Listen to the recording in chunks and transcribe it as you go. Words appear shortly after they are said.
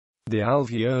The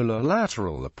alveolar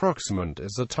lateral approximant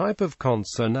is a type of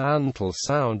consonantal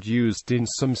sound used in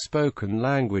some spoken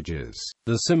languages.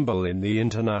 The symbol in the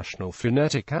International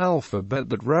Phonetic Alphabet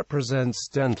that represents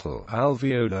dental,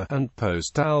 alveolar, and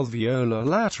postalveolar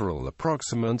lateral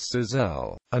approximants is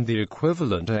L, and the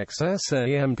equivalent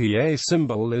X-SAMPA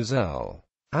symbol is l.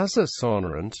 As a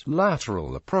sonorant,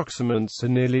 lateral approximants are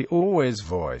nearly always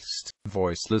voiced.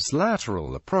 Voiceless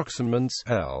lateral approximants,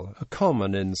 L, are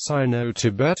common in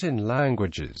Sino-Tibetan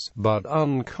languages, but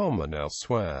uncommon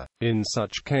elsewhere. In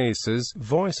such cases,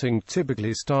 voicing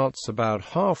typically starts about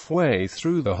halfway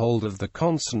through the hold of the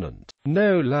consonant.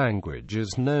 No language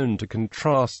is known to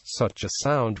contrast such a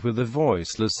sound with a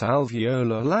voiceless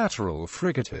alveolar lateral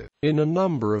fricative. In a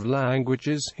number of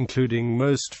languages, including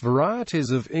most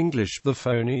varieties of English, the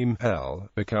phoneme L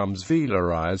becomes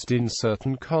velarized in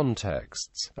certain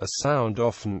contexts, a sound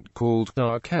often called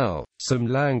dark L. Some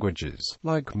languages,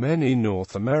 like many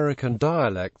North American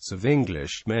dialects of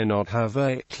English, may not have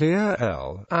a clear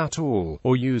L at all,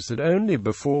 or use it only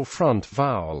before front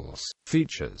vowels.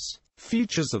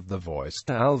 Features of the voiced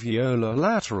alveolar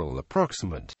lateral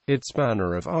approximant. Its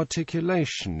manner of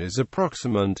articulation is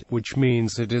approximant, which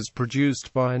means it is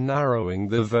produced by narrowing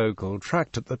the vocal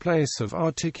tract at the place of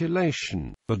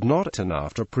articulation, but not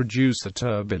enough to produce a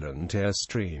turbulent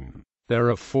airstream. There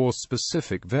are four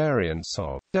specific variants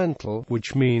of dental,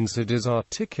 which means it is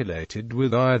articulated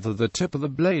with either the tip of the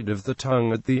blade of the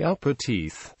tongue at the upper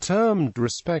teeth, termed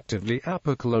respectively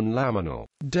apical and laminal;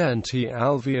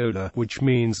 denti-alveolar, which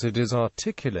means it is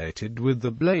articulated with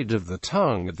the blade of the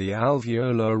tongue at the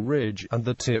alveolar ridge, and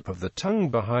the tip of the tongue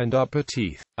behind upper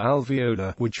teeth;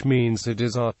 alveolar, which means it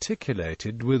is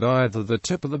articulated with either the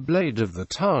tip of the blade of the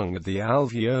tongue at the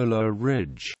alveolar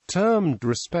ridge, termed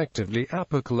respectively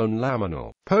apical and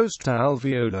laminal;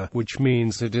 postalveolar, which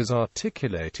means it is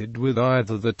articulated with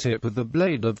either the tip of the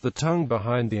blade of the tongue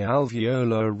behind the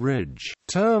alveolar ridge,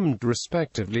 termed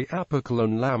respectively apical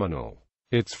and laminal.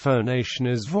 Its phonation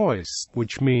is voiced,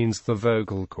 which means the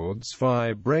vocal cords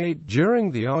vibrate during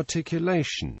the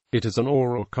articulation. It is an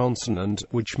oral consonant,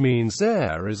 which means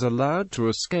air is allowed to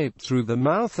escape through the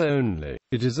mouth only.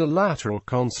 It is a lateral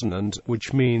consonant,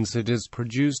 which means it is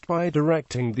produced by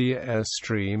directing the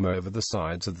airstream over the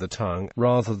sides of the tongue,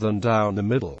 rather than down the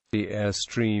middle. The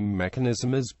airstream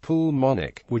mechanism is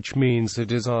pulmonic, which means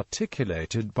it is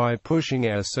articulated by pushing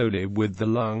air solely with the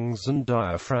lungs and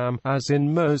diaphragm, as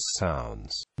in most sounds.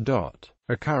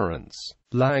 Occurrence.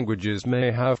 Languages may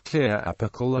have clear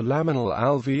apical or laminal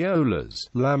alveolars,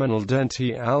 laminal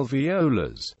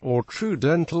denti-alveolars, or true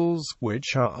dentals,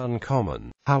 which are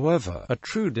uncommon. However, a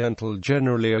true dental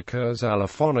generally occurs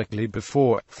allophonically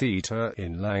before theta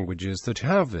in languages that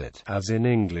have it, as in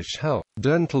English hell.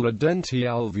 Dental or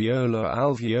denti-alveolar,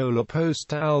 alveolar,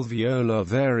 post-alveolar,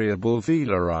 variable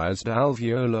velarized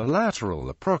alveolar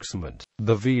lateral approximant.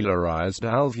 The velarized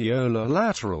alveolar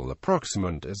lateral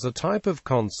approximant is a type of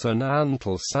consonantal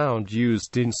sound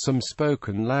used in some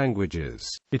spoken languages.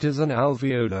 It is an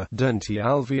alveolar,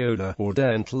 denti-alveolar, or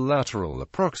dental lateral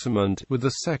approximant, with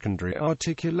a secondary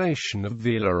articulation of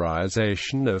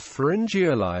velarization or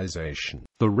pharyngealization.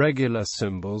 The regular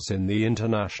symbols in the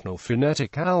International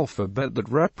Phonetic Alphabet that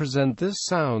represent this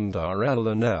sound are L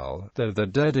and L, though the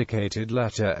dedicated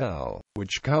letter L,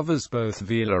 which covers both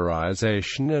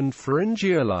velarization and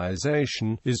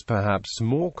pharyngealization, is perhaps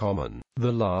more common.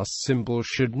 The last symbol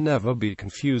should never be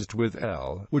confused with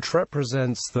L, which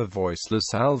represents the voiceless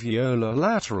alveolar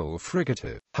lateral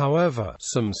fricative. However,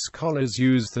 some scholars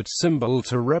use that symbol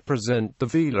to represent the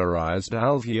velarized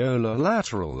alveolar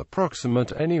lateral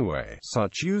approximant anyway.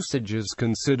 Such usage is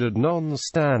considered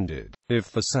non-standard.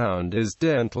 If the sound is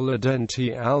dental or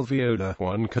denti-alveolar,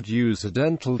 one could use a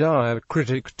dental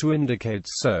diacritic to indicate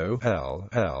so. L,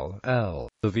 L, L.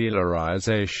 The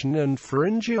velarization and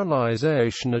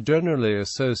pharyngealization are generally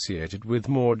associated with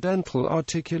more dental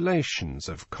articulations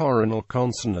of coronal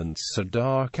consonants, so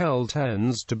dark L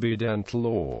tends to be dental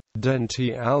or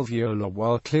denti-alveolar,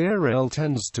 while clear L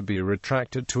tends to be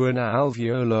retracted to an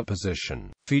alveolar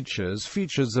position.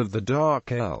 Features of the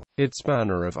dark L. Its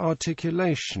manner of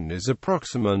articulation is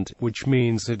approximant, which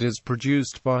means it is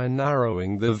produced by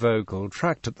narrowing the vocal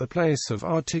tract at the place of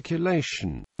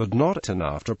articulation, but not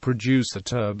enough to produce a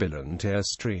turbulent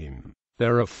airstream.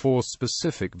 There are 4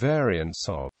 specific variants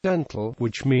of dental,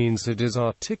 which means it is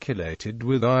articulated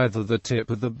with either the tip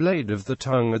or the blade of the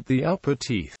tongue at the upper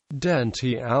teeth.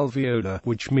 Denti-alveolar,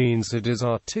 which means it is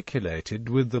articulated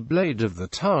with the blade of the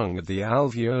tongue at the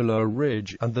alveolar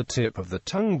ridge, and the tip of the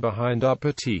tongue behind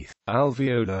upper teeth.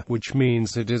 Alveolar, which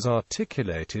means it is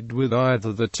articulated with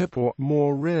either the tip or,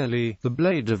 more rarely, the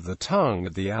blade of the tongue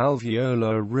at the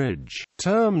alveolar ridge,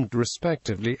 termed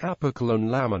respectively apical and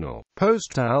laminal.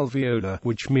 Postalveolar,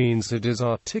 which means it is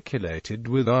articulated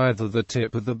with either the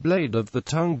tip or the blade of the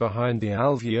tongue behind the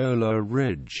alveolar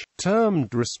ridge,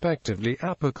 termed respectively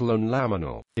apical and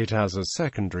laminal. It has a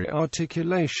secondary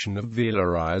articulation of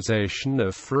velarization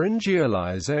of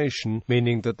pharyngealization,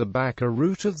 meaning that the back or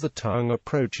root of the tongue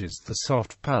approaches the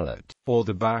soft palate, or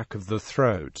the back of the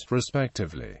throat,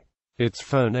 respectively. Its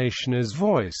phonation is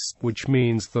voiced, which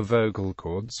means the vocal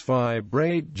cords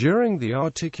vibrate during the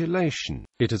articulation.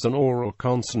 It is an oral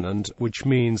consonant, which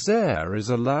means air is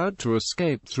allowed to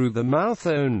escape through the mouth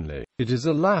only. It is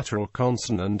a lateral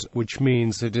consonant, which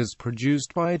means it is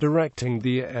produced by directing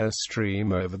the air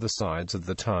stream over the sides of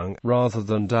the tongue, rather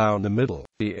than down the middle.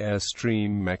 The airstream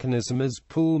mechanism is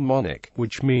pulmonic,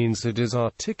 which means it is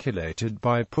articulated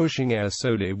by pushing air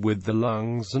solely with the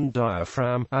lungs and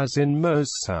diaphragm, as in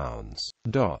most sounds.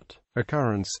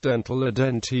 Occurrence dental,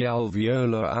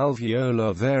 denti-alveolar,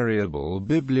 alveolar variable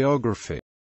bibliography.